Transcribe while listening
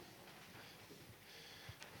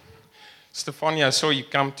Stefania, I saw you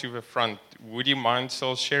come to the front. Would you mind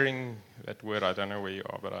still sharing that word? I don't know where you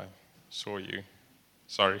are, but I saw you.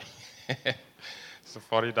 Sorry.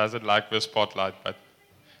 Stefania doesn't like the spotlight, but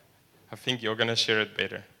I think you're going to share it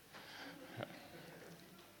better.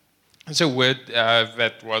 It's a word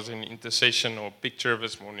that was in intercession or picture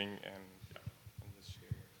this morning.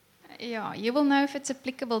 Yeah, you will know if it's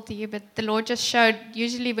applicable to you, but the Lord just showed,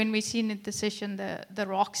 usually when we see in intercession, the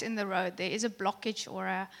rocks in the road, there is a blockage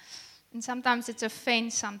and sometimes it's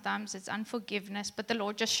offense, sometimes it's unforgiveness, but the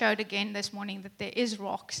Lord just showed again this morning that there is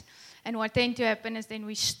rocks. And what tends to happen is then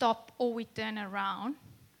we stop or we turn around,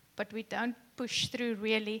 but we don't push through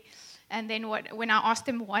really. And then when I asked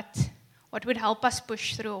him what would help us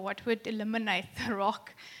push through, or what would eliminate the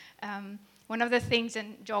rock, one of the things,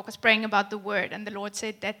 and Jacques was praying about the word, and the Lord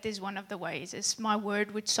said that is one of the ways, is my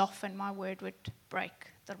word would soften, my word would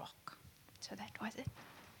break the rock. So that was it.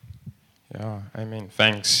 Yeah, amen.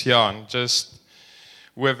 Thanks. Yeah, and just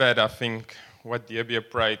with that, I think what Debbie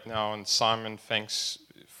prayed now, and Simon, thanks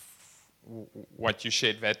what you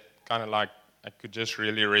shared, that kind of like, I could just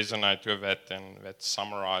really resonate with that, and that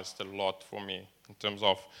summarized a lot for me in terms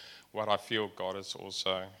of what I feel God is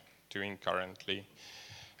also doing currently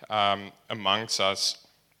amongst us.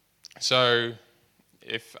 So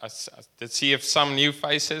let's see if some new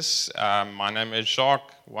faces. My name is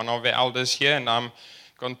Jacques, one of the elders here, and I'm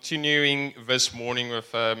continuing this morning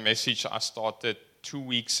with a message I started 2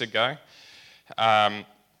 weeks ago. And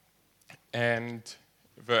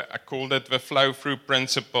I called it the flow-through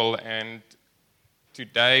principle, and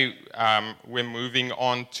today we're moving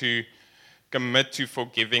on to commit to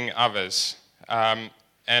forgiving others.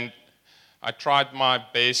 And I tried my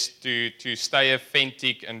best to stay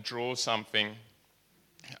authentic and draw something.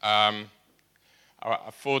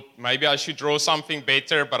 I thought maybe I should draw something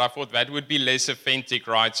better, but I thought that would be less authentic,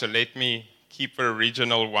 right? So let me keep the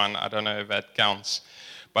original one. I don't know if that counts.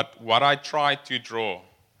 But what I tried to draw,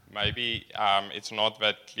 maybe it's not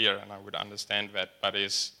that clear, and I would understand that, but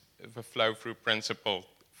is the flow-through principle.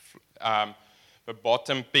 The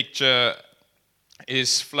bottom picture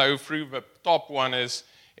is flow-through. The top one is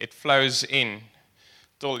it flows in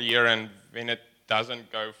till here, and when it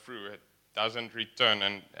doesn't go through, it doesn't return.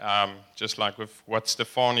 And just like with what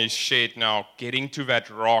Stefani shared now, getting to that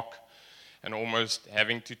rock and almost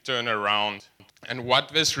having to turn around. And what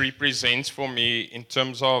this represents for me in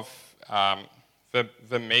terms of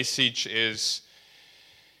the message is,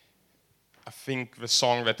 I think the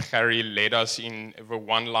song that Harry led us in, the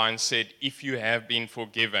one line said, if you have been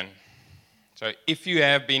forgiven. So if you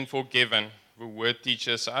have been forgiven, the word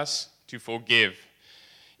teaches us to forgive.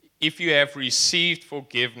 If you have received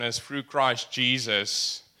forgiveness through Christ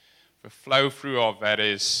Jesus, the flow through of that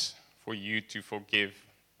is for you to forgive.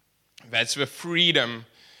 That's the freedom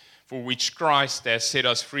for which Christ has set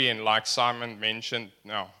us free. And like Simon mentioned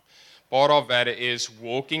now, part of that is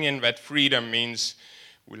walking in that freedom means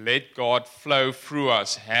we let God flow through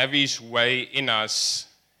us, have His way in us,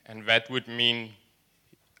 and that would mean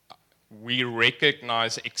we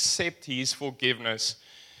recognize, accept His forgiveness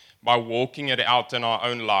by walking it out in our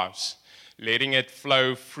own lives, letting it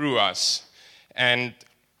flow through us. And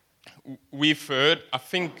we've heard, I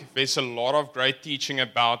think there's a lot of great teaching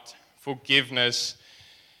about forgiveness,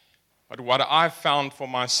 but what I've found for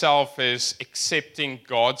myself is accepting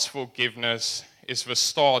God's forgiveness is the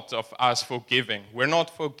start of us forgiving. We're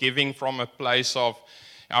not forgiving from a place of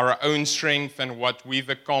our own strength and what we've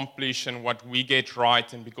accomplished and what we get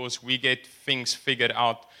right, and because we get things figured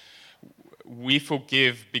out. We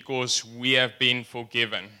forgive because we have been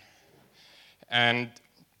forgiven. And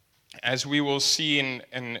as we will see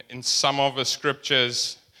in some of the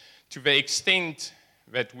scriptures, to the extent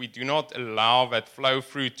that we do not allow that flow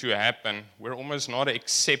through to happen, we're almost not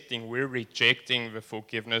accepting, we're rejecting the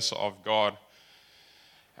forgiveness of God.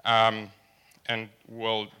 And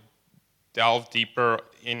we'll delve deeper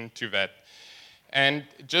into that. And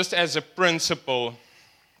just as a principle,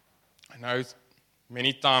 I know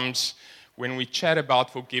many times when we chat about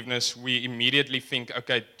forgiveness, we immediately think,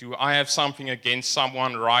 okay, do I have something against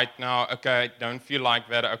someone right now? Okay, I don't feel like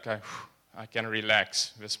that. Okay, I can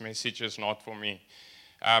relax. This message is not for me.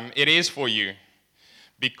 It is for you,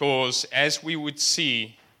 because as we would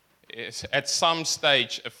see, at some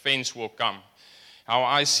stage, offense will come. How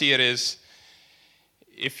I see it is,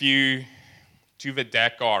 if you do the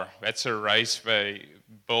Dakar, that's a race, they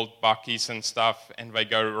build buckies and stuff, and they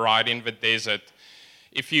go right in the desert.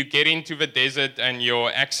 If you get into the desert and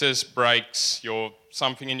your axis breaks,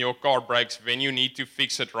 something in your car breaks, then you need to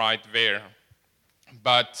fix it right there.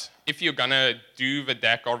 But if you're going to do the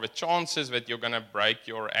Dakar, the chances that you're going to break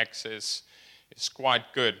your axis is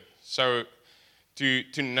quite good. So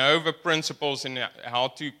To know the principles and how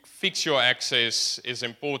to fix your access is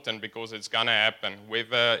important because it's going to happen,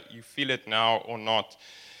 whether you feel it now or not.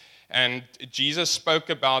 And Jesus spoke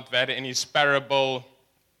about that in his parable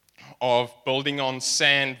of building on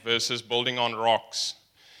sand versus building on rocks.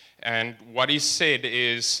 And what he said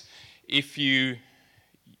is, if you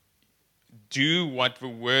do what the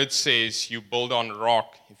word says, you build on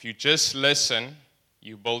rock. If you just listen,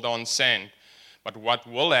 you build on sand. But what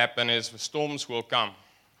will happen is the storms will come.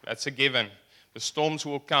 That's a given. The storms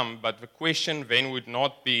will come, but the question then would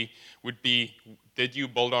be, did you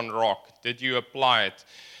build on rock? Did you apply it?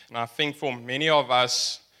 And I think for many of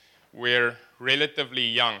us, we're relatively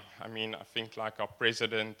young. I mean, I think like our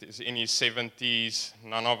president is in his 70s.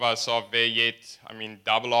 None of us are there yet. I mean,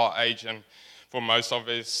 double our age, and for most of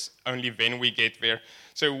us, only then we get there.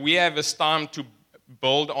 So we have this time to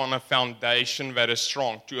build on a foundation that is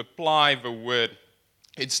strong, to apply the word.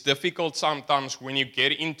 It's difficult sometimes when you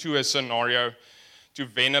get into a scenario to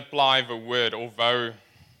then apply the word, although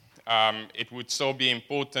it would still be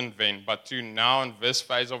important then, but to now in this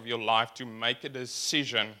phase of your life to make a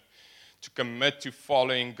decision to commit to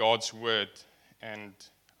following God's word. And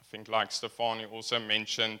I think like Stefanie also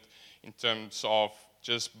mentioned in terms of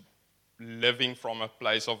just living from a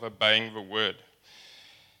place of obeying the word.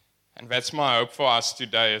 And that's my hope for us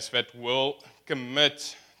today, is that we'll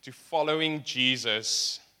commit to following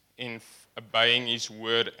Jesus in obeying his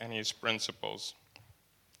word and his principles.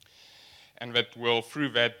 And that we'll, through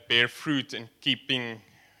that, bear fruit in keeping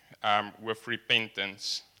with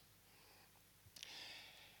repentance.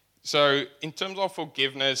 So, in terms of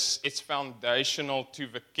forgiveness, it's foundational to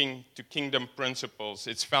kingdom principles.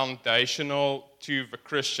 It's foundational to the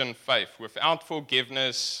Christian faith. Without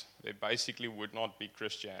forgiveness, there basically would not be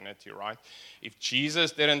Christianity, right? If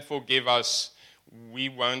Jesus didn't forgive us, we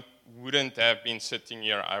wouldn't have been sitting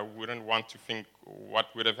here. I wouldn't want to think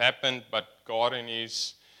what would have happened, but God in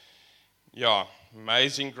his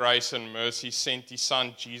amazing grace and mercy sent his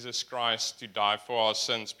son, Jesus Christ, to die for our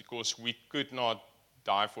sins because we could not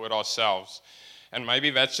die for it ourselves. And maybe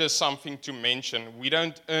that's just something to mention. We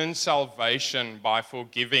don't earn salvation by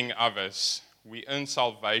forgiving others. We earn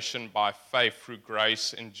salvation by faith through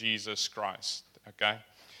grace in Jesus Christ. Okay?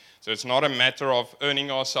 So it's not a matter of earning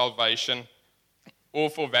our salvation, or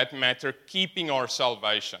for that matter, keeping our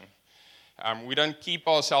salvation. We don't keep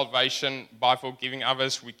our salvation by forgiving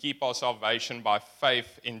others. We keep our salvation by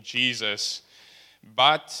faith in Jesus.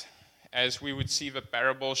 But, as we would see the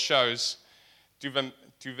parable shows, to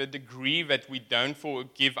the degree that we don't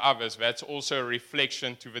forgive others, that's also a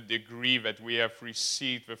reflection to the degree that we have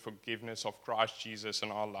received the forgiveness of Christ Jesus in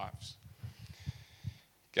our lives.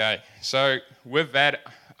 Okay, so with that,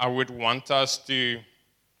 I would want us to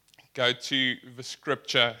go to the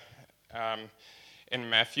scripture in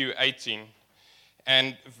Matthew 18.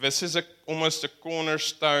 And this is almost a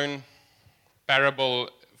cornerstone parable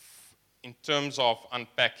in terms of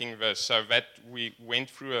unpacking this. So that we went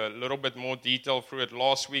through a little bit more detail through it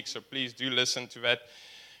last week, so please do listen to that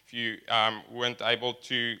if you weren't able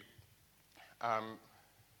to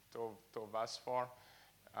thus far.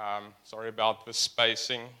 Sorry about the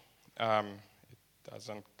spacing. It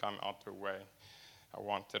doesn't come out the way I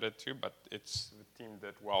wanted it to, but the team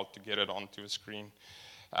did well to get it onto the screen.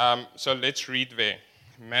 So let's read there.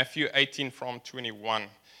 Matthew 18 from 21.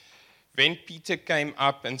 Then Peter came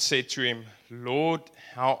up and said to him, Lord,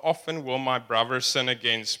 how often will my brother sin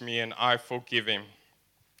against me and I forgive him?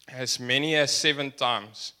 As many as 7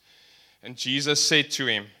 times. And Jesus said to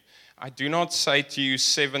him, I do not say to you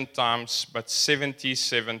 7 times, but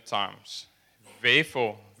 77 times.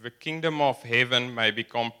 Therefore, the kingdom of heaven may be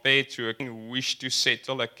compared to a king who wished to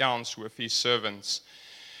settle accounts with his servants.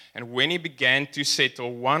 And when he began to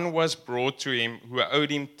settle, one was brought to him who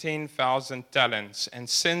owed him 10,000 talents. And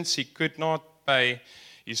since he could not pay,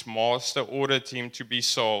 his master ordered him to be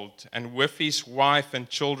sold, and with his wife and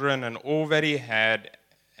children and all that he had,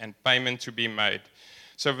 and payment to be made.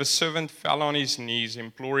 So the servant fell on his knees,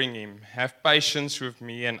 imploring him, Have patience with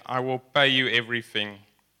me, and I will pay you everything.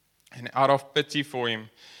 And out of pity for him,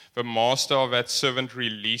 the master of that servant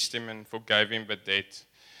released him and forgave him the debt.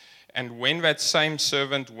 And when that same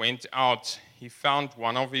servant went out, he found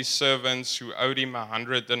one of his servants who owed him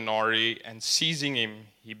 100 denarii, and seizing him,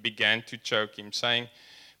 he began to choke him, saying,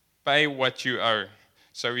 Pay what you owe.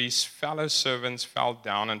 So his fellow servants fell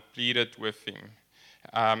down and pleaded with him,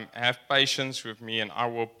 Have patience with me, and I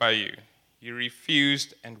will pay you. He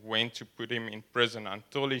refused and went to put him in prison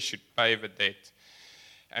until he should pay the debt.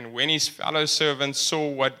 And when his fellow servants saw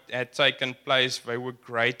what had taken place, they were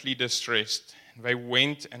greatly distressed. They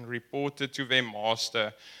went and reported to their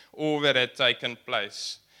master all that had taken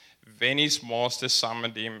place. Then his master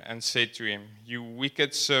summoned him and said to him, "You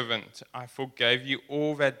wicked servant, I forgave you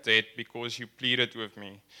all that debt because you pleaded with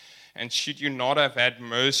me. And should you not have had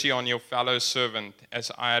mercy on your fellow servant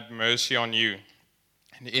as I had mercy on you?"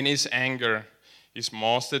 And in his anger, his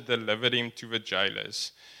master delivered him to the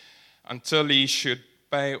jailers until he should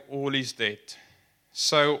pay all his debt.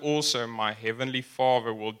 So also my heavenly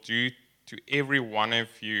Father will do to every one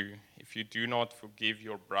of you if you do not forgive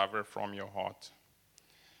your brother from your heart.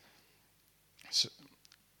 So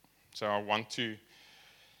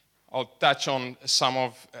I'll touch on some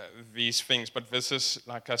of these things, but this is,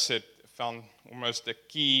 like I said, found almost a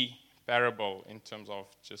key parable in terms of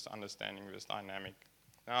just understanding this dynamic.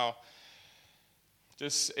 Now,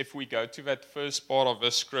 just if we go to that first part of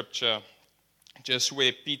the scripture, just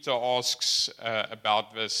where Peter asks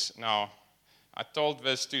about this. Now, I told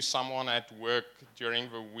this to someone at work during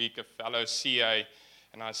the week, a fellow CA,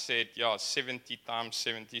 and I said, 70 times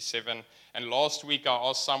 77. And last week I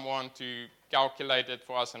asked someone to calculate it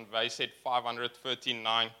for us, and they said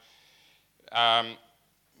 539.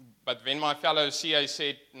 But then my fellow CA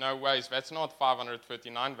said, "No ways, that's not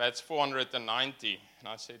 539, that's 490. And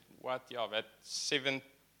I said, "What? Yeah, that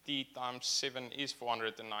 70 times 7 is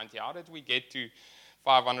 490. How did we get to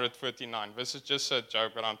 539? This is just a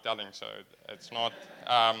joke that I'm telling, so it's not."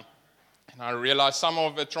 And I realized some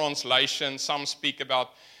of the translations, some speak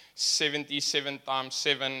about 77 times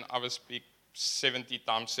 7, others speak 70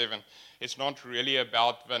 times 7. It's not really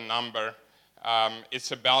about the number.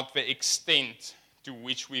 It's about the extent to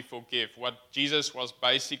which we forgive. What Jesus was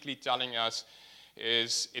basically telling us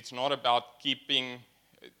is it's not about keeping,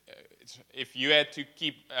 if you had to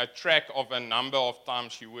keep a track of a number of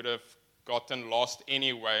times, you would have gotten lost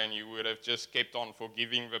anyway, and you would have just kept on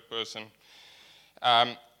forgiving the person.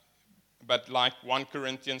 But like 1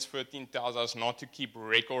 Corinthians 13 tells us not to keep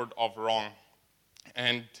record of wrong.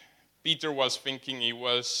 And Peter was thinking he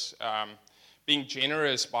was being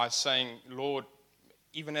generous by saying, "Lord,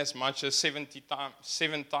 even as much as 7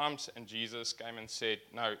 times, and Jesus came and said,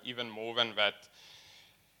 "No, even more than that."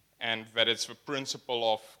 And that it's the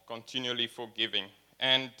principle of continually forgiving.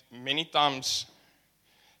 And many times,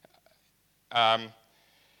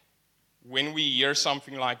 when we hear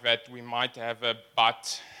something like that, we might have a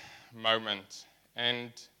but moment.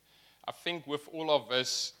 And I think with all of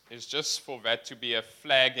this, is just for that to be a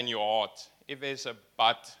flag in your heart. If there's a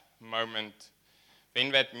but moment,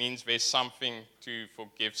 then that means there's something to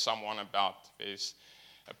forgive someone about. There's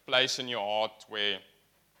a place in your heart where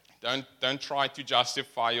don't try to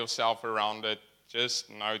justify yourself around it. Just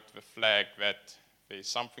note the flag that there's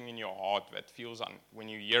something in your heart that feels, when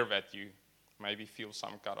you hear that, you maybe feel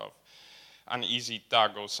some kind of uneasy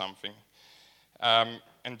tug or something.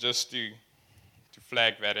 And just to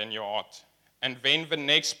flag that in your heart. And then the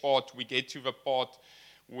next part, we get to the part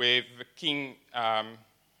where the king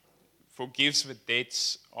forgives the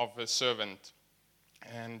debts of the servant.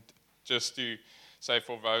 And just to say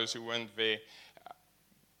for those who weren't there,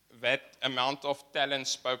 that amount of talent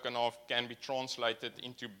spoken of can be translated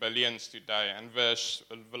into billions today. And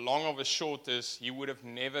the long of the short is, he would have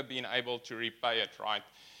never been able to repay it, right?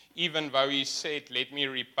 Even though he said, "Let me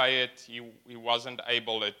repay it," he wasn't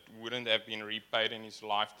able. It wouldn't have been repaid in his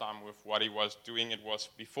lifetime with what he was doing. It was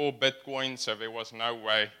before Bitcoin, so there was no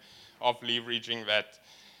way of leveraging that.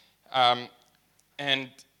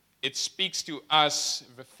 And it speaks to us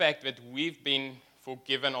the fact that we've been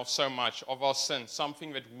forgiven of so much, of our sins,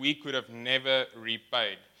 something that we could have never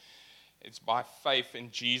repaid. It's by faith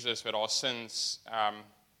in Jesus that our sins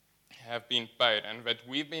have been paid, and that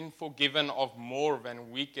we've been forgiven of more than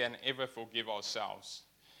we can ever forgive ourselves.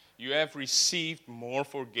 You have received more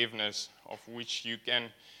forgiveness of which you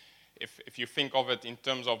can, if you think of it in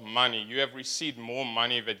terms of money, you have received more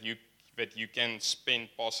money that you can spend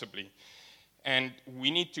possibly. And we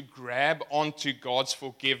need to grab onto God's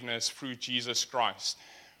forgiveness through Jesus Christ.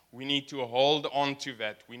 We need to hold on to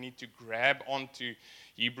that. We need to grab onto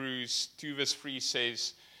Hebrews 2 verse 3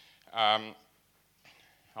 says,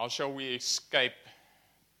 how shall we escape?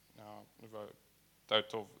 Now, the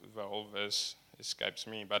whole verse escapes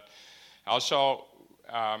me, but how shall,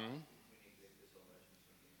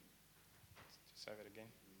 say that again?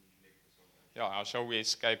 Yeah, how shall we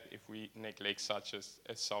escape if we neglect such as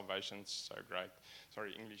salvation? So great.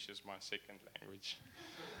 Sorry, English is my second language.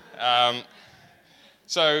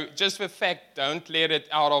 So just the fact, don't let it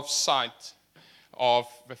out of sight of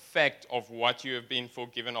the fact of what you have been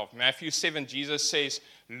forgiven of. Matthew 7, Jesus says,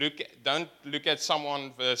 don't look at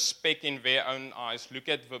someone, the speck in their own eyes. Look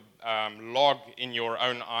at the log in your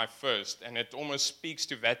own eye first. And it almost speaks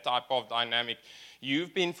to that type of dynamic.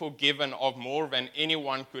 You've been forgiven of more than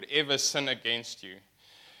anyone could ever sin against you.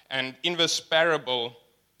 And in this parable,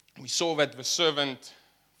 we saw that the servant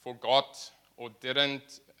forgot or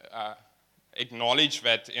didn't acknowledge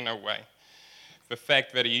that in a way. The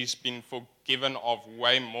fact that he's been forgiven of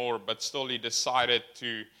way more, but still he decided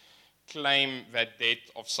to claim that debt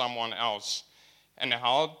of someone else. And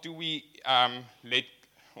how do we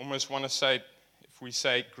almost want to say, if we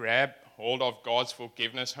say grab hold of God's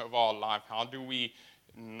forgiveness over our life, how do we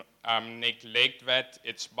neglect that?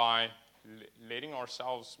 It's by letting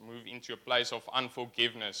ourselves move into a place of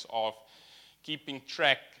unforgiveness, of keeping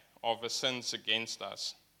track of the sins against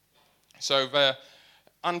us. So the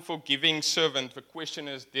unforgiving servant, the question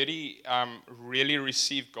is, did he really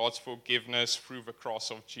receive God's forgiveness through the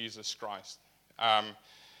cross of Jesus Christ?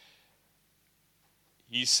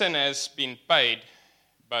 His sin has been paid,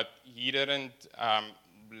 but he didn't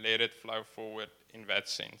let it flow forward in that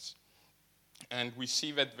sense. And we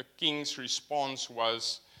see that the king's response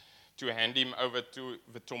was to hand him over to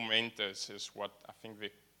the tormentors, is what I think the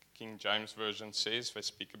King James Version says. They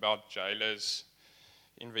speak about jailers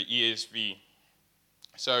in the ESV.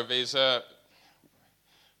 So there's how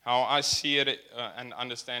I see it and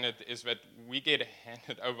understand it is that we get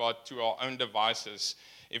handed over to our own devices.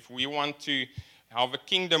 If we want to, how the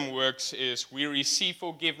kingdom works is we receive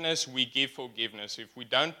forgiveness, we give forgiveness. If we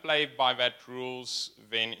don't play by that rules,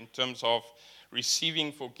 then in terms of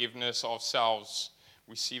receiving forgiveness ourselves,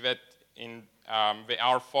 we see that in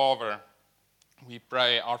Our Father. We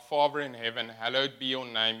pray, Our Father in heaven, hallowed be your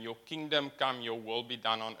name. Your kingdom come, your will be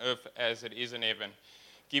done on earth as it is in heaven.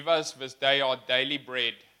 Give us this day our daily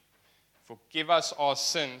bread. Forgive us our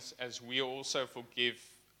sins as we also forgive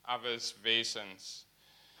others their sins.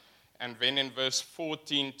 And then in verse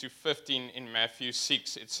 14 to 15 in Matthew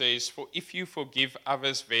 6, it says, for if you forgive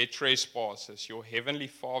others their trespasses, your heavenly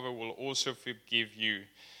Father will also forgive you.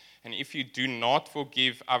 And if you do not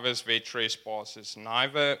forgive others their trespasses,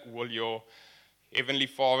 neither will your heavenly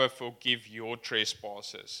Father forgive your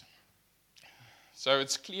trespasses. So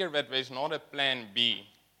it's clear that there's not a plan B.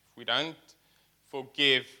 If we don't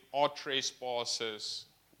forgive, our trespasses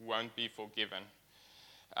won't be forgiven.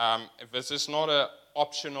 This is not an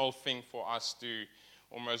optional thing for us to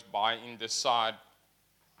almost buy and decide,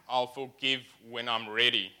 I'll forgive when I'm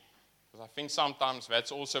ready. Because I think sometimes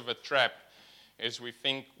that's also the trap, is we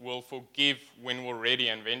think we'll forgive when we're ready,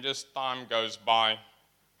 and then just time goes by,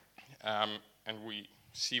 and we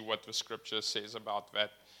see what the scripture says about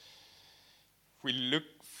that. If we look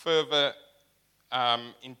further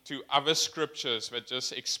into other scriptures that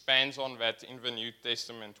just expands on that in the New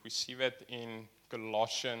Testament, we see that in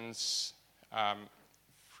Colossians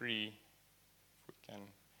 3. If we can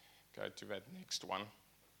go to that next one.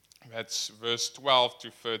 That's verse 12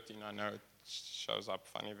 to 13. I know it shows up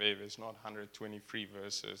funny there. There's not 123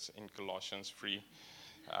 verses in Colossians 3.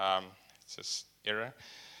 It's just error.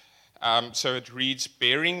 So it reads,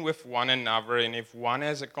 bearing with one another, and if one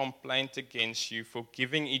has a complaint against you,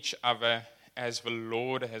 forgiving each other as the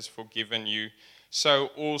Lord has forgiven you, so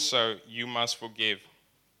also you must forgive.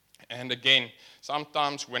 And again,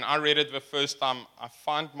 sometimes when I read it the first time, I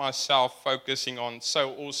find myself focusing on,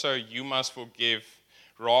 so also you must forgive,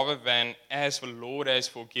 rather than as the Lord has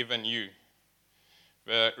forgiven you.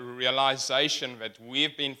 The realization that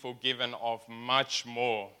we've been forgiven of much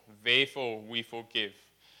more, therefore we forgive.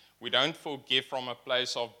 We don't forgive from a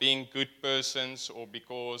place of being good persons, or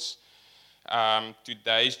because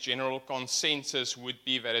today's general consensus would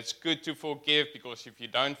be that it's good to forgive, because if you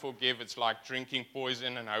don't forgive, it's like drinking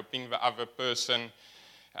poison and hoping the other person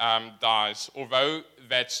dies. Although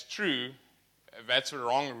that's true, that's the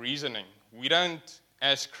wrong reasoning. We don't,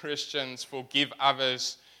 as Christians, forgive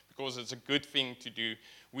others because it's a good thing to do.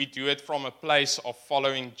 We do it from a place of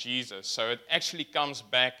following Jesus. So it actually comes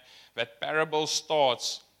back, that parable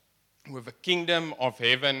starts with the kingdom of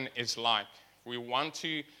heaven is like. We want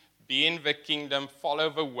to be in the kingdom, follow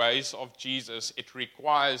the ways of Jesus. It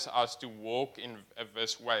requires us to walk in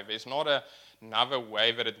this way. There's not another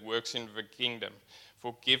way that it works in the kingdom.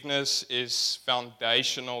 Forgiveness is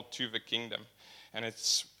foundational to the kingdom. And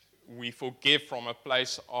we forgive from a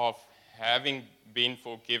place of having been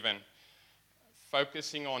forgiven,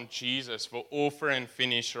 focusing on Jesus, the author and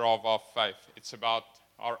finisher of our faith. It's about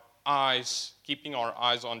our eyes, keeping our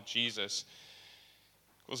eyes on Jesus.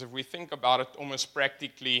 Because if we think about it almost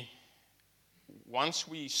practically, once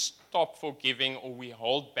we stop forgiving or we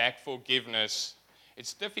hold back forgiveness,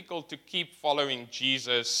 it's difficult to keep following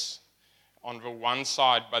Jesus on the one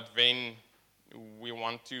side, but then we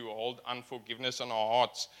want to hold unforgiveness in our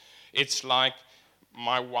hearts. It's like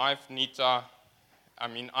my wife, Nita,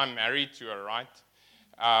 I'm married to her,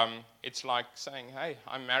 right? It's like saying, hey,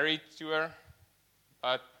 I'm married to her,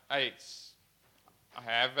 but hey,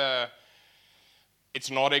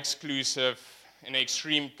 It's not exclusive. In an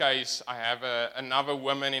extreme case, I have another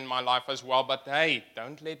woman in my life as well. But hey,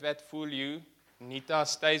 don't let that fool you. Nita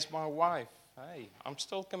stays my wife. Hey, I'm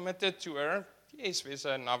still committed to her. Yes, there's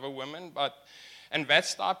another woman, and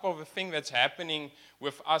that's type of a thing that's happening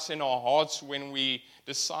with us in our hearts when we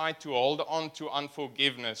decide to hold on to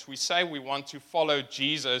unforgiveness. We say we want to follow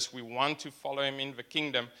Jesus, we want to follow him in the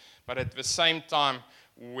kingdom, but at the same time,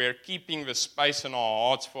 we're keeping the space in our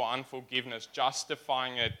hearts for unforgiveness,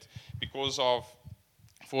 justifying it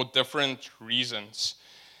for different reasons.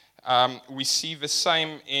 We see the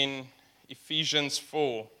same in Ephesians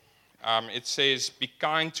 4. It says, be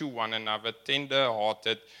kind to one another,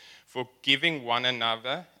 tender-hearted, forgiving one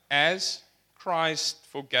another as Christ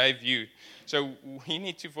forgave you. So we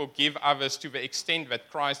need to forgive others to the extent that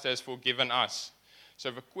Christ has forgiven us.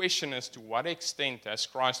 So the question is, to what extent has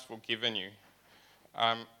Christ forgiven you?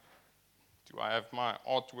 Do I have my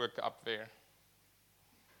artwork up there?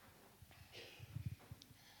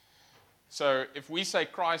 So if we say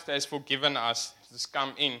Christ has forgiven us, just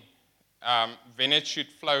come in, then it should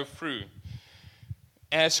flow through.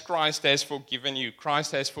 As Christ has forgiven you,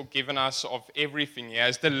 Christ has forgiven us of everything. He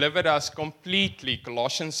has delivered us completely.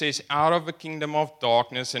 Colossians says, out of the kingdom of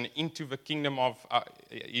darkness and into the kingdom of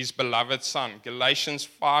his beloved Son. Galatians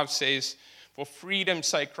 5 says, for freedom's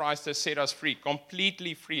sake, Christ has set us free,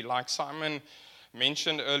 completely free, like Simon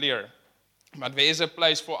mentioned earlier. But there is a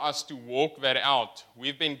place for us to walk that out.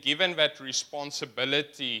 We've been given that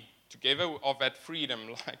responsibility together of that freedom,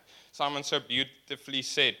 like Simon so beautifully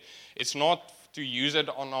said. It's not to use it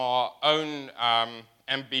on our own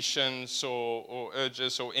ambitions or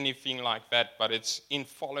urges or anything like that, but it's in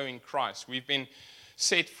following Christ. We've been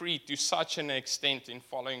set free to such an extent in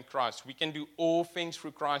following Christ. We can do all things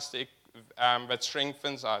through Christ that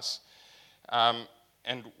strengthens us.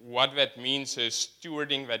 And what that means is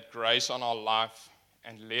stewarding that grace on our life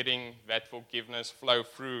and letting that forgiveness flow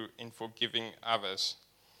through in forgiving others.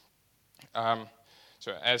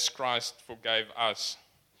 So as Christ forgave us.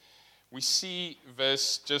 We see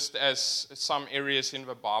this just as some areas in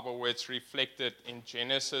the Bible where it's reflected in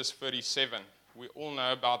Genesis 37. We all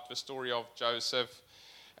know about the story of Joseph.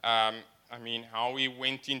 How he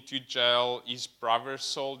went into jail. His brothers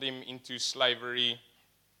sold him into slavery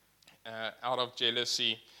out of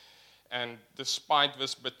jealousy. And despite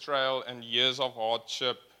this betrayal and years of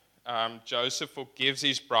hardship, Joseph forgives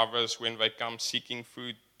his brothers when they come seeking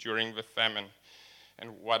food during the famine.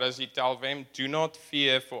 And what does he tell them? Do not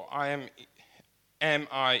fear, for am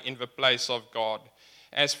I in the place of God.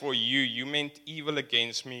 As for you, you meant evil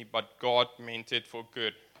against me, but God meant it for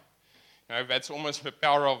good. That's almost the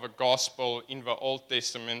power of the gospel in the Old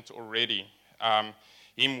Testament already.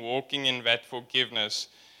 Him walking in that forgiveness.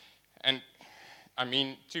 And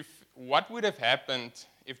what would have happened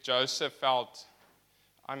if Joseph felt,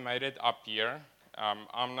 I made it up here.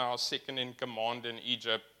 I'm now second in command in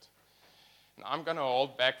Egypt. And I'm going to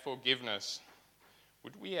hold back forgiveness.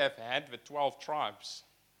 Would we have had the 12 tribes?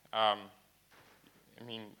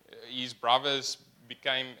 His brothers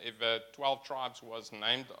became, the 12 tribes was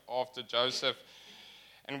named after Joseph.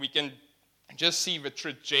 And we can just see the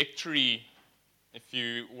trajectory, if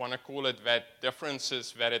you want to call it that,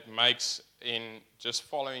 differences that it makes in just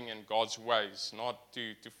following in God's ways, not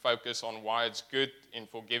to focus on why it's good in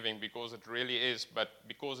forgiving, because it really is, but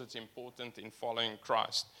because it's important in following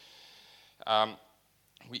Christ.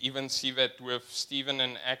 We even see that with Stephen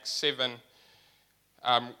in Acts 7,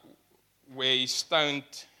 where he's stoned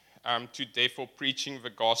to death for preaching the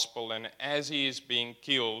gospel, and as he is being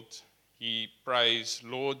killed, he prays,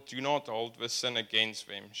 Lord, do not hold the sin against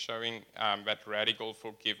them, showing that radical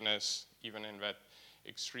forgiveness, even in that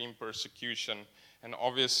extreme persecution. And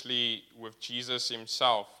obviously, with Jesus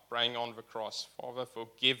himself praying on the cross, Father,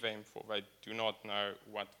 forgive them, for they do not know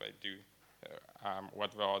what they do,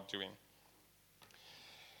 what they are doing.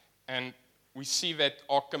 And we see that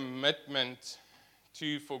our commitment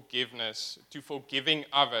to forgiveness, to forgiving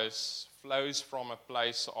others, flows from a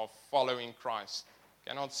place of following Christ. We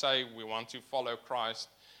cannot say we want to follow Christ,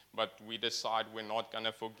 but we decide we're not going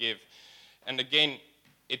to forgive. And again,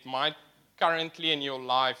 it might currently in your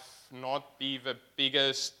life not be the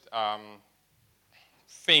biggest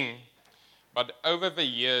thing, but over the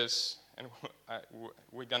years, and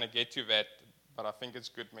we're going to get to that, but I think it's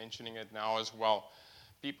good mentioning it now as well.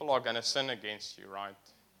 People are going to sin against you, right?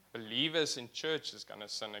 Believers in church is going to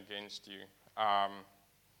sin against you.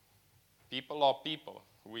 People are people.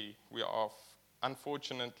 We are,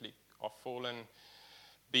 unfortunately, are fallen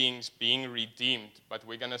beings being redeemed, but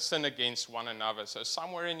we're going to sin against one another. So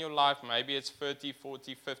somewhere in your life, maybe it's 30,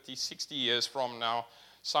 40, 50, 60 years from now,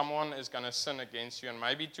 Someone is going to sin against you, and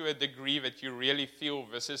maybe to a degree that you really feel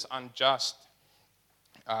this is unjust.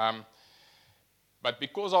 But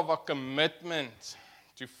because of our commitment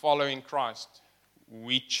to following Christ,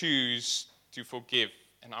 we choose to forgive.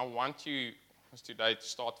 And I want you today to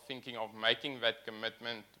start thinking of making that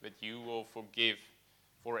commitment that you will forgive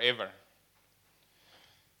forever.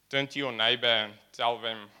 Turn to your neighbor and tell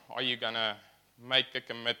them, are you going to make a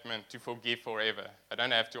commitment to forgive forever? I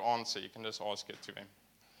don't have to answer. You can just ask it to them.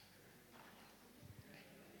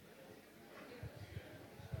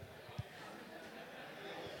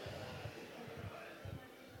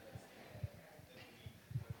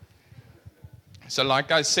 So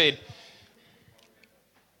like I said,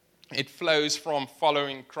 it flows from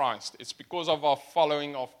following Christ. It's because of our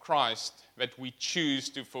following of Christ that we choose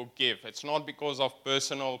to forgive. It's not because of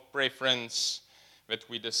personal preference that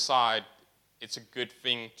we decide it's a good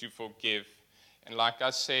thing to forgive. And like I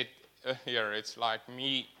said earlier, it's like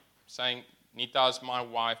me saying, Nita is my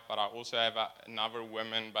wife, but I also have another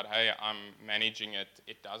woman, but hey, I'm managing it.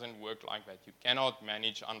 It doesn't work like that. You cannot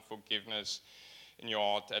manage unforgiveness in your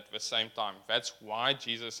heart at the same time. That's why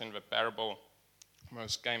Jesus in the parable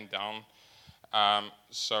almost came down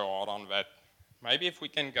so hard on that. Maybe if we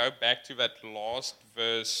can go back to that last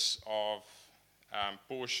verse of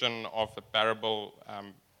portion of the parable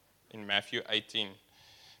in Matthew 18,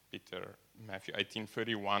 Peter, Matthew 18,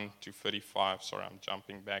 31 to 35. Sorry, I'm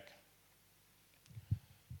jumping back.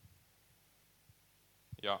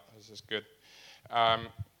 Yeah, this is good.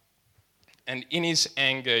 And in his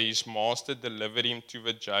anger, his master delivered him to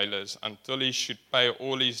the jailers until he should pay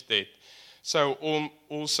all his debt. So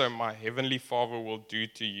also my heavenly Father will do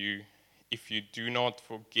to you if you do not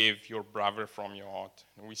forgive your brother from your heart.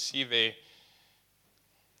 And we see there,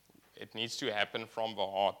 it needs to happen from the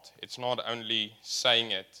heart. It's not only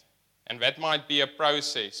saying it. And that might be a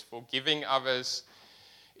process. Forgiving others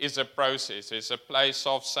is a process. It's a place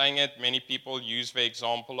of saying it. Many people use the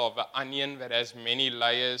example of an onion that has many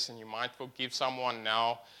layers, and you might forgive someone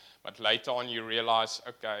now, but later on you realize,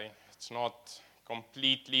 okay, it's not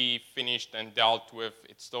completely finished and dealt with.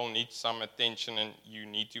 It still needs some attention, and you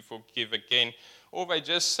need to forgive again. Or they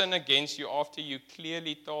just sin against you after you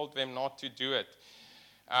clearly told them not to do it.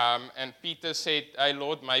 And Peter said, hey,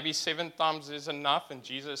 Lord, maybe 7 times is enough. And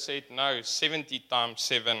Jesus said, no, 70 times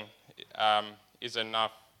 7 is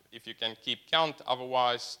enough if you can keep count.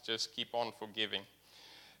 Otherwise, just keep on forgiving.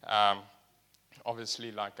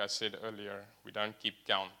 Obviously, like I said earlier, we don't keep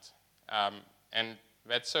count. And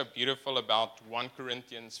that's so beautiful about 1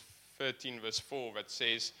 Corinthians 13, verse 4, that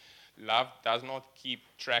says, love does not keep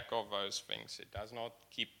track of those things. It does not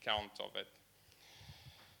keep count of it.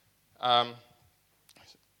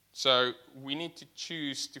 So we need to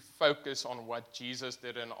choose to focus on what Jesus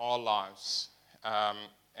did in our lives.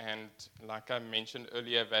 And like I mentioned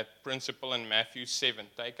earlier, that principle in Matthew 7,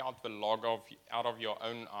 take out the log out of your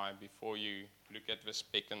own eye before you look at the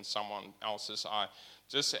speck in someone else's eye.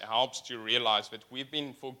 Just helps to realize that we've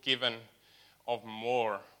been forgiven of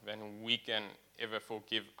more than we can ever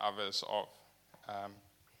forgive others of.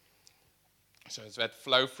 So it's that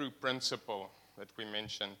flow-through principle that we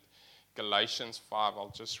mentioned. Galatians 5, I'll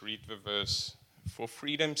just read the verse. For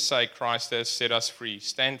freedom's sake, Christ has set us free.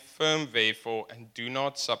 Stand firm, therefore, and do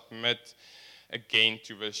not submit again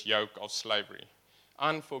to this yoke of slavery.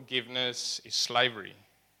 Unforgiveness is slavery.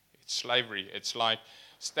 It's slavery. It's like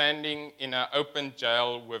standing in an open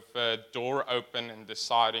jail with the door open and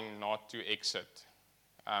deciding not to exit.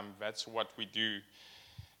 That's what we do.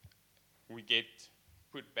 We get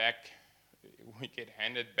put back, we get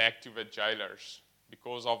handed back to the jailers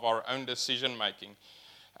because of our own decision making.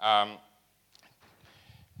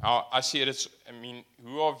 I see it as,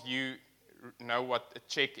 who of you know what a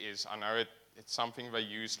check is? I know it's something they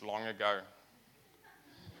used long ago.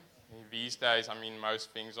 These days,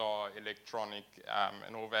 most things are electronic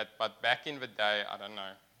and all that, but back in the day, I don't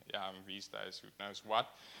know, these days, who knows what,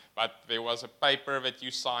 but there was a paper that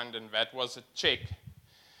you signed, and that was a check.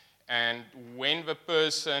 And when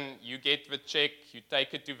you get the check, you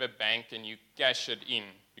take it to the bank and you cash it in,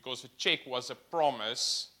 because the check was a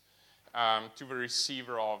promise to the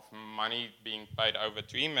receiver of money being paid over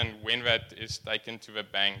to him, and when that is taken to the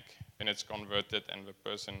bank, then it's converted and the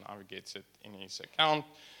person either gets it in his account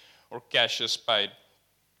or cash is paid.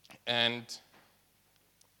 And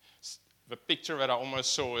the picture that I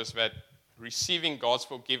almost saw is that receiving God's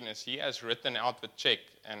forgiveness, He has written out the check,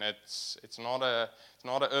 and it's not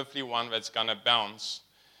an earthly one that's going to bounce,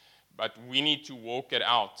 but we need to walk it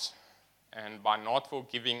out. And by not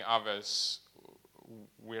forgiving others,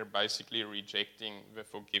 we're basically rejecting the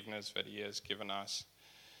forgiveness that He has given us.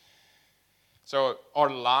 So our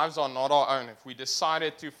lives are not our own. If we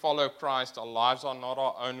decided to follow Christ, our lives are not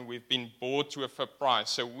our own. We've been bought with a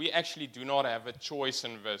price. So we actually do not have a choice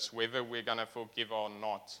in this, whether we're going to forgive or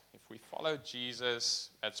not. If we follow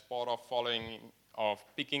Jesus, that's part of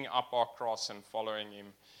picking up our cross and following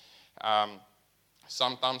him.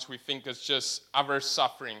 Sometimes we think it's just other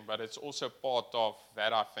suffering, but it's also part of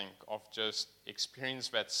that, I think, of just experience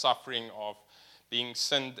that suffering of being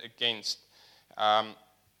sinned against.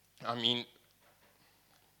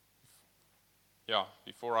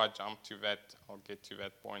 Before I jump to that, I'll get to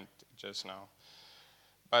that point just now.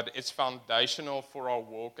 But it's foundational for our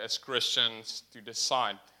walk as Christians to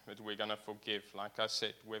decide that we're going to forgive. Like I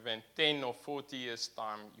said, within 10 or 40 years'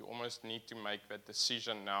 time, you almost need to make that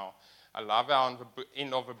decision now. I love how in the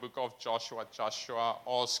end of the book of Joshua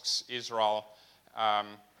asks Israel,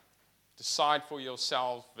 decide for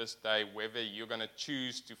yourself this day whether you're going to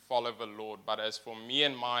choose to follow the Lord. But as for me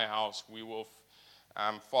and my house, we will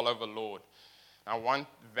follow the Lord. I want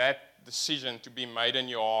that decision to be made in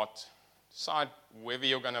your heart. Decide whether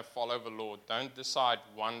you're going to follow the Lord. Don't decide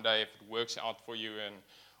one day if it works out for you and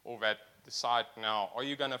all that. Decide now. Are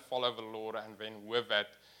you going to follow the Lord? And then with that,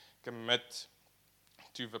 commit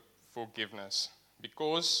to the forgiveness.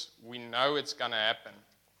 Because we know it's going to happen.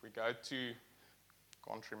 If we go to,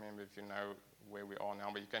 can't remember if you know where we are now,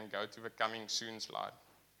 but you can go to the coming soon slide.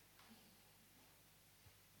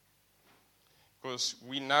 Because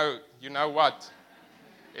we know, you know what?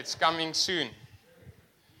 It's coming soon.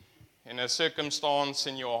 In a circumstance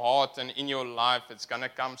in your heart and in your life, it's going to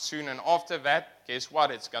come soon. And after that, guess what?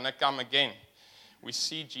 It's going to come again. We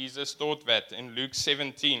see Jesus taught that in Luke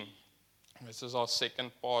 17. This is our second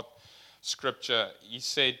part scripture. He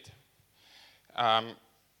said,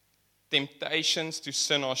 temptations to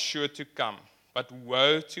sin are sure to come, but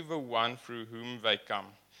woe to the one through whom they come.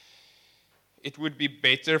 It would be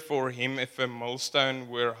better for him if a millstone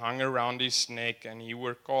were hung around his neck and he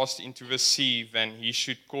were cast into the sea than he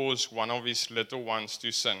should cause one of his little ones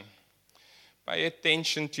to sin. Pay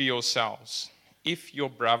attention to yourselves. If your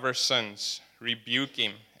brother sins, rebuke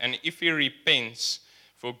him, and if he repents,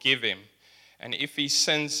 forgive him. And if he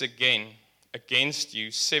sins again against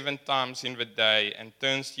you 7 times in the day and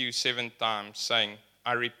turns to you 7 times, saying,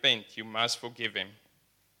 I repent, you must forgive him.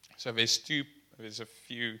 So there's a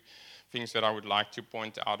few things that I would like to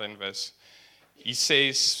point out in this. He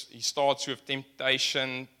starts with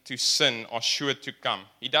temptation to sin are sure to come.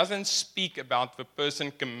 He doesn't speak about the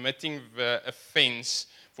person committing the offense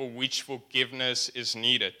for which forgiveness is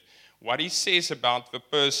needed. What he says about the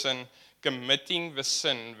person committing the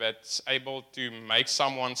sin that's able to make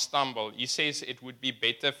someone stumble, he says it would be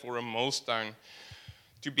better for a millstone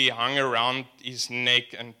to be hung around his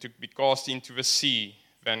neck and to be cast into the sea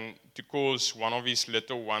than to cause one of his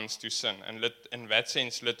little ones to sin. And in that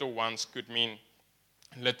sense, little ones could mean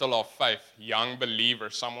little of faith, young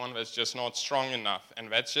believer, someone that's just not strong enough.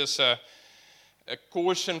 And that's just a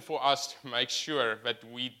caution for us to make sure that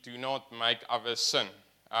we do not make others sin.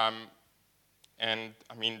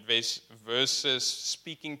 There's verses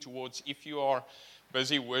speaking towards if you are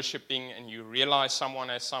busy worshiping and you realize someone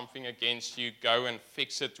has something against you, go and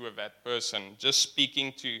fix it with that person. Just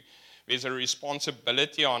speaking to, there's a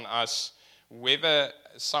responsibility on us whether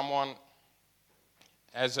someone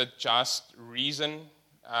has a just reason,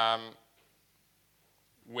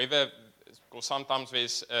 because sometimes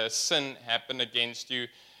there's a sin happen against you,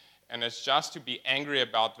 and it's just to be angry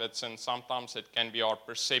about that sin. Sometimes it can be our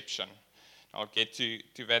perception. I'll get to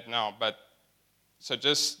that now. But so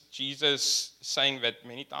just Jesus saying that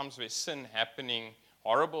many times there's sin happening,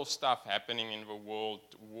 horrible stuff happening in the world,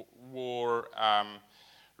 war,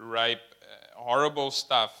 rape, horrible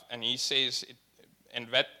stuff. And he says, and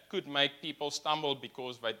that could make people stumble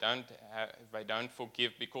because they don't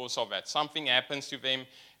forgive because of that. Something happens to them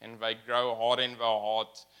and they grow hard in their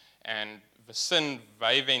heart. And the sin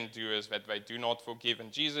they then do is that they do not forgive.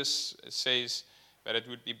 And Jesus says that it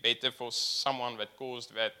would be better for someone that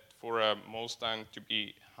caused that for a millstone to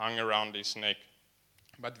be hung around his neck.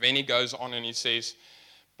 But then he goes on and he says,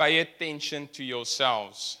 pay attention to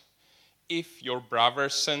yourselves. If your brother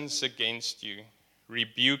sins against you,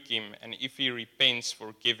 rebuke him, and if he repents,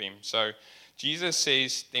 forgive him. So Jesus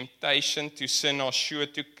says, temptation to sin are sure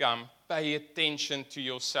to come. Pay attention to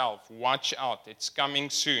yourself. Watch out. It's coming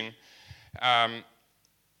soon.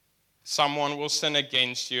 Someone will sin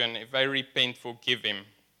against you, and if they repent, forgive him.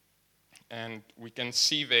 And we can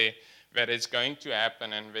see there that it's going to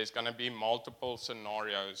happen, and there's going to be multiple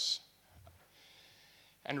scenarios.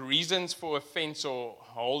 And reasons for offense or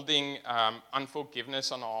holding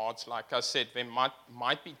unforgiveness on our hearts, like I said, there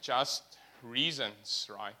might be just reasons,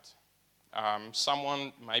 right?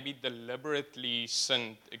 someone maybe deliberately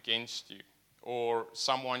sinned against you, or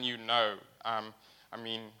someone you know. I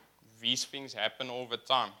mean, these things happen all the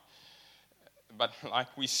time. But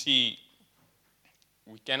like we see,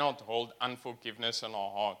 we cannot hold unforgiveness in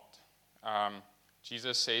our heart.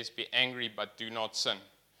 Jesus says, be angry, but do not sin.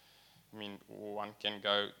 I mean, one can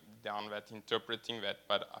go down that, interpreting that,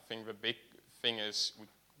 but I think the big thing is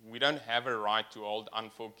we don't have a right to hold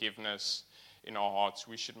unforgiveness in our hearts.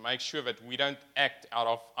 We should make sure that we don't act out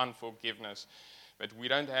of unforgiveness, that we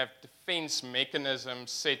don't have defense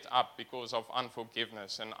mechanisms set up because of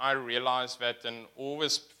unforgiveness. And I realize that in all the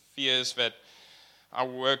spheres that I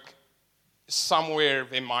work, somewhere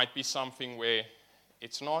there might be something where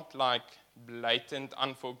it's not like blatant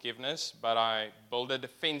unforgiveness, but I build a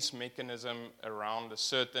defense mechanism around a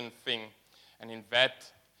certain thing. And in that,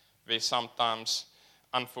 there's sometimes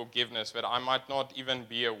unforgiveness that I might not even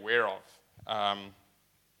be aware of.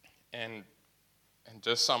 And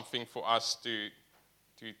just something for us to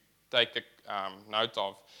take a note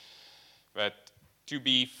of, that to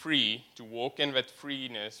be free, to walk in that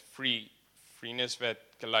freeness that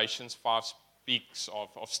Galatians 5 speaks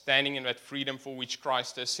of standing in that freedom for which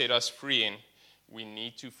Christ has set us free in, we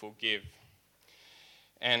need to forgive.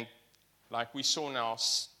 And like we saw now,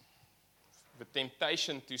 the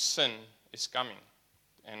temptation to sin is coming.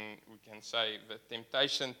 And we can say the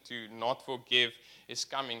temptation to not forgive is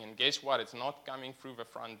coming. And guess what? It's not coming through the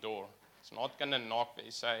front door. It's not going to knock.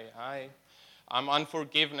 They say, hi, I'm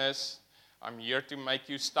unforgiveness. I'm here to make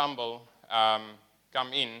you stumble.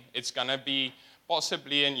 Come in. It's going to be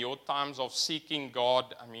possibly in your times of seeking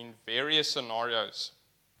God. I mean, various scenarios.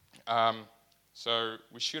 So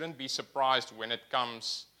we shouldn't be surprised when it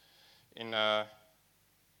comes in an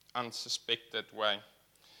unsuspected way.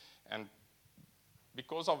 And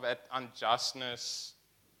because of that unjustness,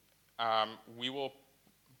 we will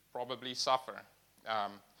probably suffer.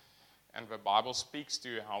 And the Bible speaks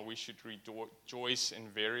to how we should rejoice in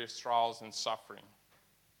various trials and suffering.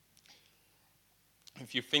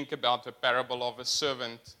 If you think about the parable of a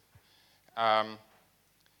servant, the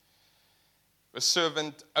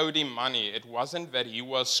servant owed him money. It wasn't that he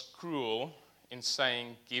was cruel in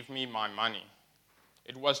saying, give me my money.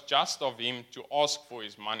 It was just of him to ask for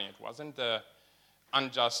his money. It wasn't the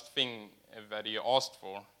unjust thing that he asked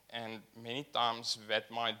for. And many times that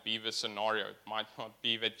might be the scenario. It might not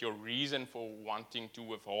be that your reason for wanting to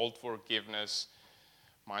withhold forgiveness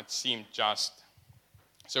might seem just.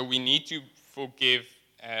 So we need to forgive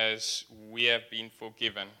as we have been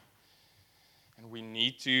forgiven. And we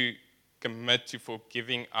need to commit to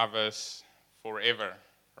forgiving others forever,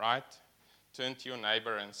 right? Turn to your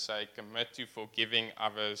neighbor and say, commit to forgiving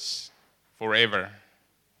others forever.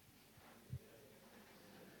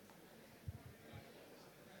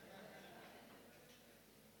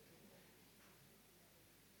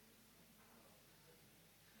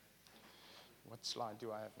 What slide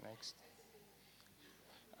do I have next?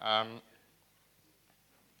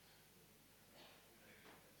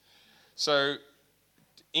 So,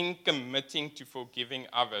 in committing to forgiving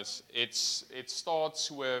others, it starts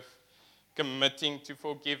with committing to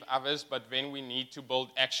forgive others, but then we need to build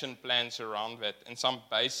action plans around that. And some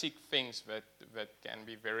basic things that can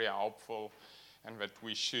be very helpful and that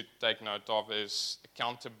we should take note of is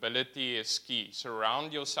accountability is key.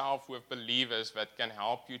 Surround yourself with believers that can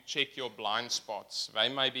help you check your blind spots. They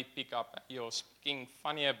maybe pick up, you're speaking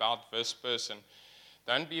funny about this person.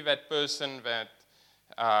 Don't be that person that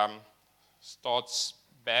starts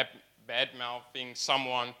bad-mouthing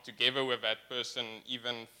someone together with that person,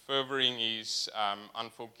 even furthering his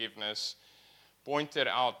unforgiveness. Point it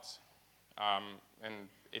out. And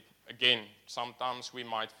again, sometimes we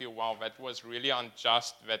might feel, wow, that was really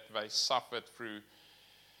unjust that they suffered through.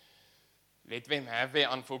 Let them have their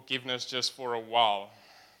unforgiveness just for a while.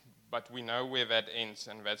 But we know where that ends,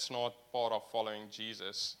 and that's not part of following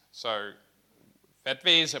Jesus. So that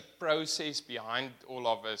there is a process behind all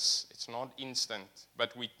of us. It's not instant,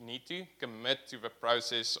 but we need to commit to the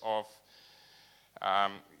process of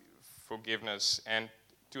forgiveness and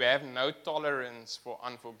to have no tolerance for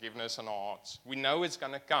unforgiveness in our hearts. We know it's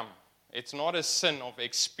going to come. It's not a sin of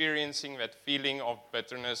experiencing that feeling of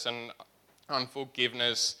bitterness and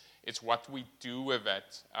unforgiveness. It's what we do with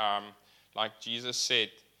it. Like Jesus said,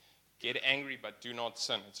 get angry, but do not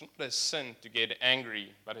sin. It's not a sin to get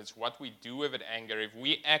angry, but it's what we do with that anger. If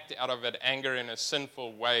we act out of that anger in a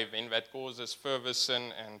sinful way, then that causes further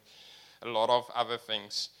sin and a lot of other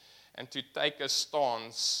things. And to take a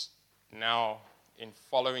stance now in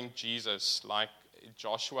following Jesus, like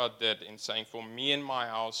Joshua did in saying, for me and my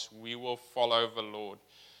house, we will follow the Lord.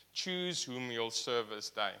 Choose whom you'll serve this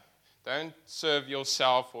day. Don't serve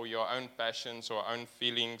yourself or your own passions or own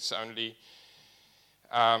feelings only.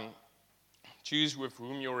 Choose with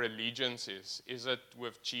whom your allegiance is. Is it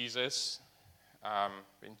with Jesus?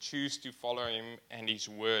 Then choose to follow him and his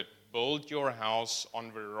word. Build your house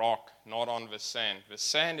on the rock, not on the sand. The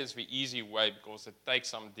sand is the easy way because it takes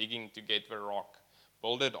some digging to get the rock.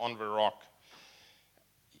 Build it on the rock.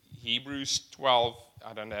 Hebrews 12,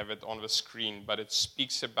 I don't have it on the screen, but it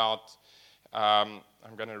speaks about, I'm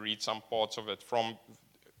going to read some parts of it from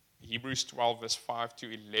Hebrews 12, verse 5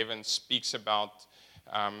 to 11, speaks about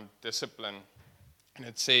discipline. And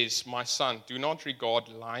it says, "My son, do not regard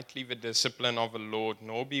lightly the discipline of the Lord,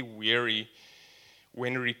 nor be weary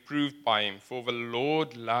when reproved by him. For the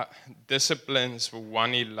Lord disciplines the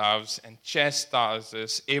one he loves and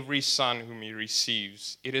chastises every son whom he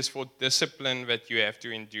receives. It is for discipline that you have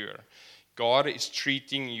to endure. God is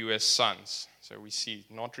treating you as sons." So we see,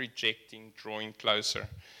 not rejecting, drawing closer.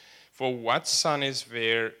 "For what son is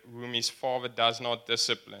there whom his father does not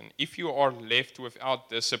discipline? If you are left without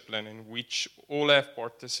discipline, in which all have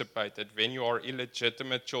participated, then you are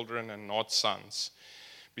illegitimate children and not sons.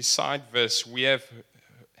 Besides this, we have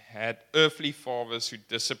had earthly fathers who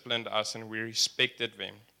disciplined us, and we respected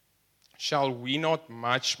them. Shall we not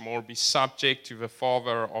much more be subject to the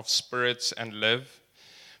Father of spirits and live?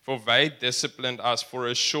 For they disciplined us for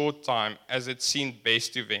a short time, as it seemed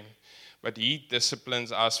best to them. But he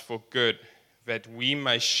disciplines us for good, that we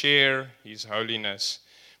may share his holiness.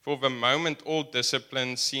 For the moment all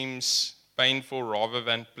discipline seems painful rather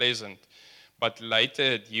than pleasant, but later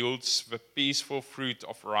it yields the peaceful fruit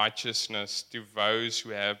of righteousness to those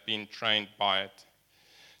who have been trained by it."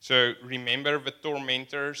 So remember the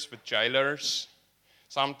tormentors, the jailers.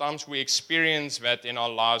 Sometimes we experience that in our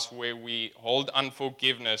lives where we hold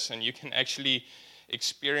unforgiveness, and you can actually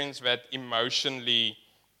experience that emotionally,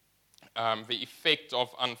 the effect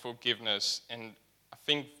of unforgiveness. And I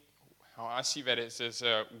think how I see that is as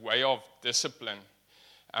a way of discipline,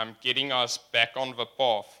 getting us back on the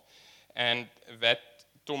path. And that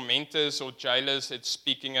tormentors or jailers, it's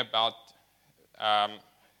speaking about, I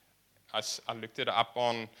looked it up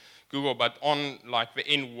on Google, but on like the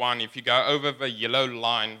N1, if you go over the yellow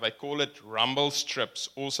line, they call it rumble strips,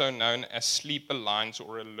 also known as sleeper lines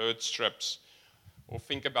or alert strips. Or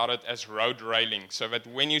think about it as road railing, so that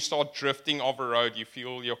when you start drifting off a road, you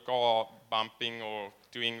feel your car bumping or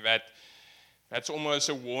doing that. That's almost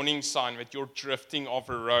a warning sign that you're drifting off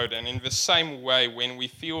a road. And in the same way, when we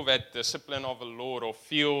feel that discipline of the Lord or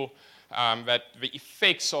feel that the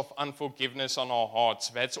effects of unforgiveness on our hearts,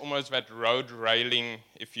 that's almost that road railing,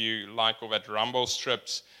 if you like, or that rumble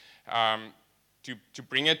strips, to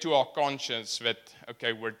bring it to our conscience that,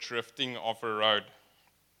 okay, we're drifting off a road.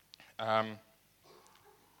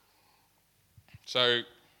 So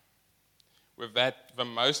with that, the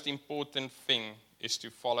most important thing is to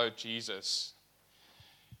follow Jesus,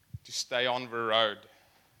 to stay on the road.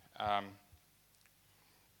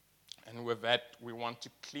 And with that, we want to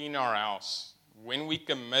clean our house. When we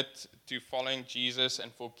commit to following Jesus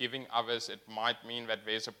and forgiving others, it might mean that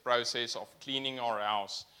there's a process of cleaning our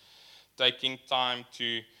house, taking time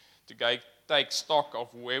to take stock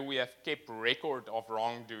of where we have kept record of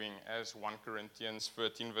wrongdoing, as 1 Corinthians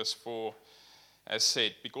 13 verse 4 has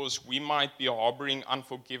said, because we might be harboring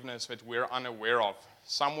unforgiveness that we're unaware of.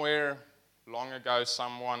 Somewhere long ago,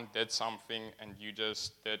 someone did something and you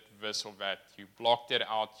just did this or that. You blocked it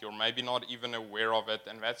out. You're maybe not even aware of it,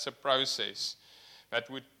 and that's a process that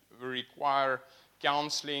would require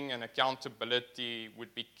counseling, and accountability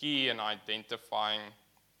would be key in identifying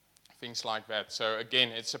things like that. So again,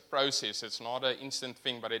 it's a process. It's not an instant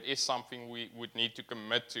thing, but it is something we would need to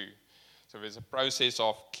commit to. So there's a process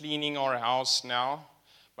of cleaning our house now,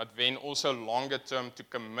 but then also longer term to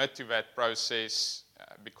commit to that process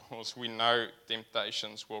because we know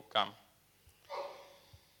temptations will come.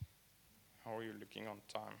 How are you looking on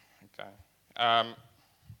time? Okay.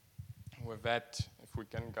 With that, if we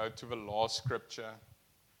can go to the last scripture,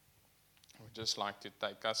 I would just like to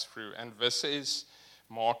take us through. And this is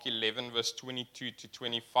Mark 11, verse 22 to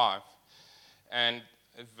 25. And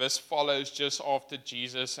this follows just after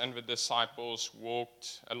Jesus and the disciples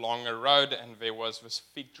walked along a road, and there was this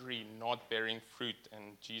fig tree not bearing fruit,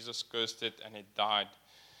 and Jesus cursed it, and it died.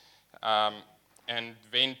 And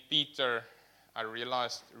then Peter, I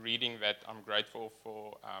realized reading that I'm grateful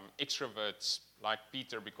for extroverts like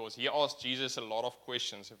Peter, because he asked Jesus a lot of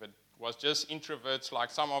questions. If it was just introverts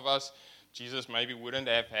like some of us, Jesus maybe wouldn't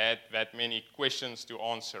have had that many questions to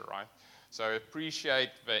answer, right? So appreciate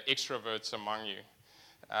the extroverts among you.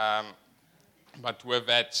 But with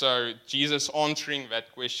that, so Jesus answering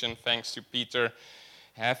that question, thanks to Peter.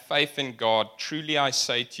 Have faith in God. Truly I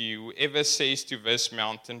say to you, whoever says to this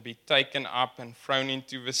mountain, be taken up and thrown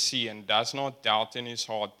into the sea, and does not doubt in his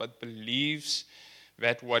heart, but believes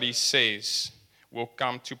that what he says will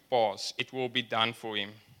come to pass, it will be done for him.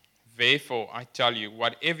 Therefore, I tell you,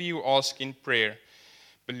 whatever you ask in prayer,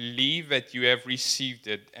 believe that you have received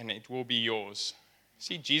it, and it will be yours.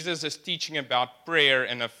 See, Jesus is teaching about prayer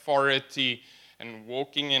and authority and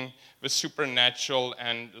walking in the supernatural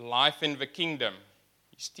and life in the kingdom.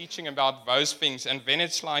 He's teaching about those things. And then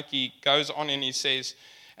it's like he goes on and he says,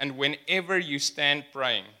 and whenever you stand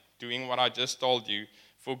praying, doing what I just told you,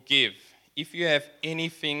 forgive if you have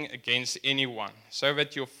anything against anyone, so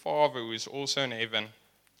that your Father who is also in heaven,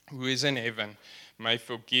 may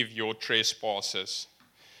forgive your trespasses.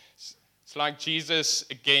 It's like Jesus,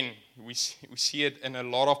 again, we see it in a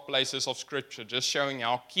lot of places of Scripture, just showing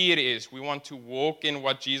how key it is. We want to walk in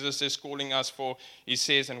what Jesus is calling us for. He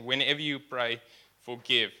says, and whenever you pray,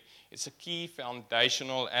 forgive. It's a key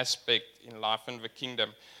foundational aspect in life in the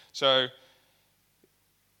kingdom. So,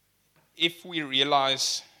 if we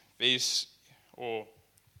realize this, or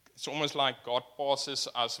it's almost like God passes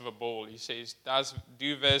us the ball. He says,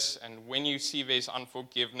 do this, and when you see there's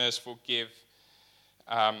unforgiveness, forgive.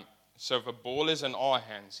 So the ball is in our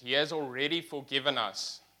hands. He has already forgiven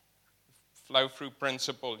us. Flow-through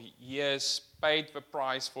principle. He has paid the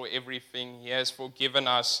price for everything. He has forgiven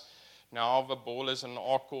us. Now the ball is in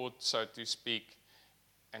our court, so to speak,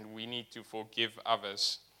 and we need to forgive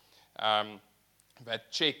others.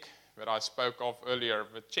 That check that I spoke of earlier,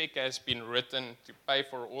 the check has been written to pay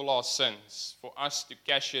for all our sins. For us to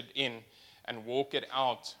cash it in and walk it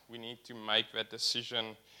out, we need to make that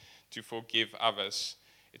decision to forgive others.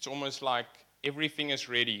 It's almost like everything is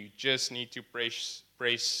ready. You just need to press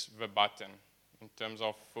the button in terms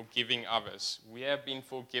of forgiving others. We have been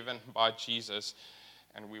forgiven by Jesus,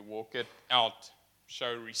 and we walk it out,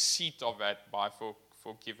 show receipt of that by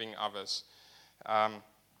forgiving others. Are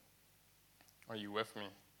you with me?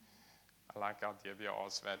 I like how Debbie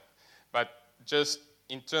asked that. But just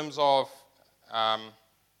in terms of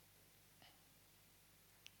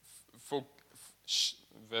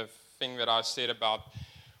the thing that I said about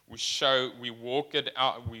we walk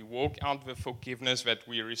out the forgiveness that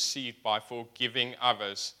we receive by forgiving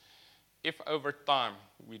others. If over time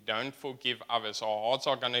we don't forgive others, our hearts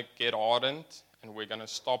are going to get hardened and we're going to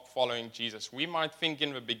stop following Jesus. We might think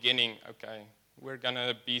in the beginning, okay, we're going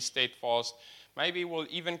to be steadfast. Maybe we'll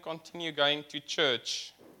even continue going to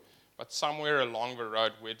church, but somewhere along the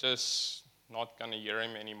road, we're just not going to hear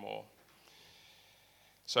him anymore.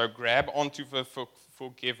 So grab onto the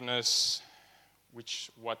forgiveness,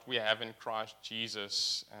 what we have in Christ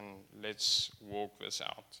Jesus, and let's walk this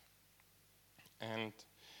out. And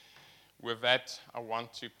with that, I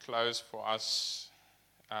want to close for us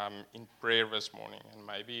in prayer this morning. And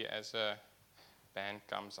maybe as a band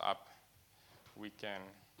comes up, we can,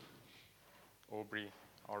 Aubrey,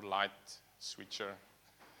 our light switcher.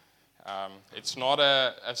 It's not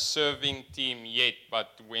a serving team yet,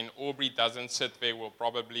 but when Aubrey doesn't sit there, we'll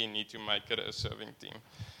probably need to make it a serving team.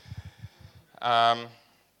 I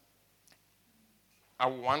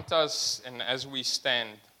want us, and as we stand,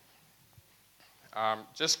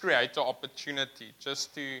 just create the opportunity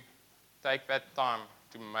just to take that time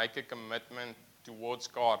to make a commitment towards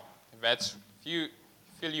God. If you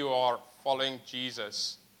feel you are following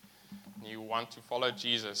Jesus, and you want to follow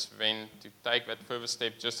Jesus, then to take that further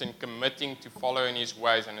step just in committing to follow in his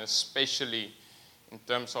ways, and especially in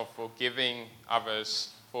terms of forgiving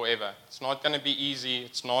others forever. It's not going to be easy.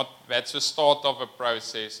 That's the start of a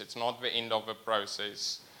process. It's not the end of a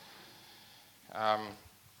process.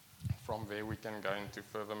 From there we can go into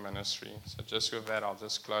further ministry. So just with that, I'll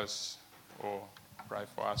just close or pray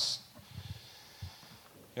for us.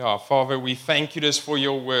 Yeah, Father, we thank you just for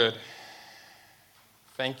your word.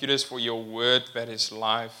 Thank you just for your word that is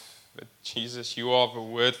life. That Jesus, you are the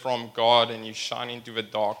word from God, and you shine into the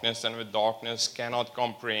darkness, and the darkness cannot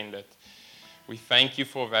comprehend it. We thank you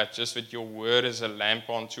for that, just that your word is a lamp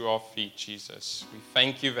unto our feet, Jesus. We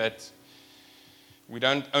thank you that we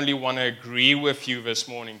don't only want to agree with you this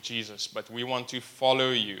morning, Jesus, but we want to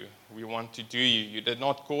follow you. We want to do you. You did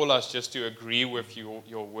not call us just to agree with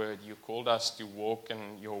your word. You called us to walk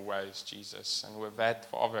in your ways, Jesus. And with that,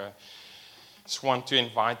 Father, I just want to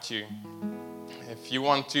invite you. If you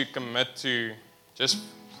want to commit to just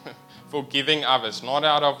forgiving others, not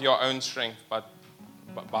out of your own strength, but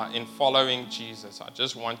in following Jesus, I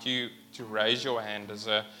just want you to raise your hand as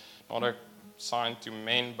not a sign to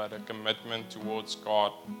men, but a commitment towards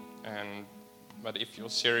God. But if you're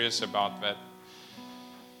serious about that,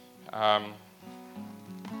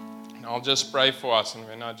 And I'll just pray for us, and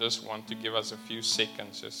then I just want to give us a few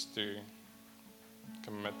seconds just to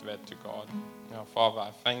commit that to God. Now, Father, I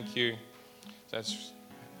thank you that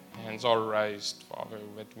hands are raised, Father,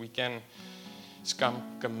 that we can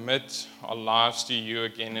commit our lives to you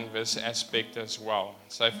again in this aspect as well.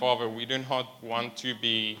 Say, Father, we do not want to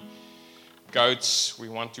be goats, we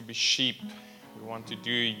want to be sheep. We want to do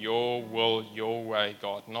your will, your way,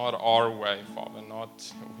 God, not our way, Father.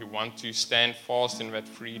 We want to stand fast in that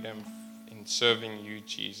freedom in serving you,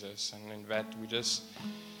 Jesus. And in that we just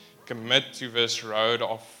commit to this road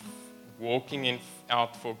of walking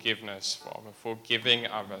out forgiveness, Father, forgiving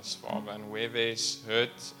others, Father. And where there's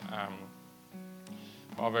hurt,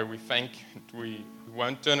 Father, we think we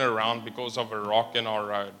won't turn around because of a rock in our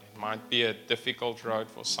road. It might be a difficult road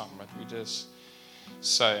for some, but we just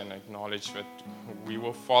say and acknowledge that we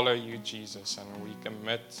will follow you, Jesus, and we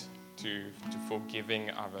commit to forgiving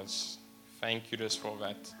others. Thank you just for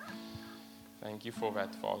that. Thank you for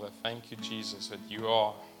that, Father. Thank you, Jesus, that you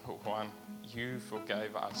are one. You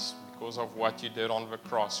forgave us. Because of what you did on the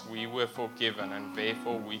cross, we were forgiven, and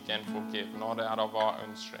therefore we can forgive, not out of our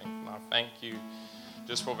own strength. And I thank you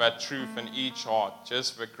just for that truth in each heart,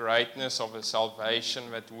 just the greatness of the salvation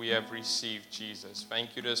that we have received, Jesus.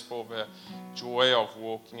 Thank you just for the joy of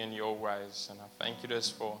walking in your ways. And I thank you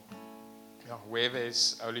just for where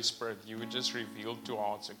there's Holy Spirit, you would just reveal to our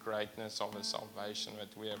hearts the greatness of the salvation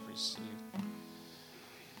that we have received.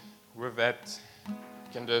 With that, you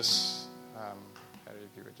can just, Harry,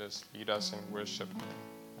 if you would just lead us in worship,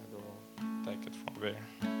 and we'll take it from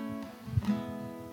there.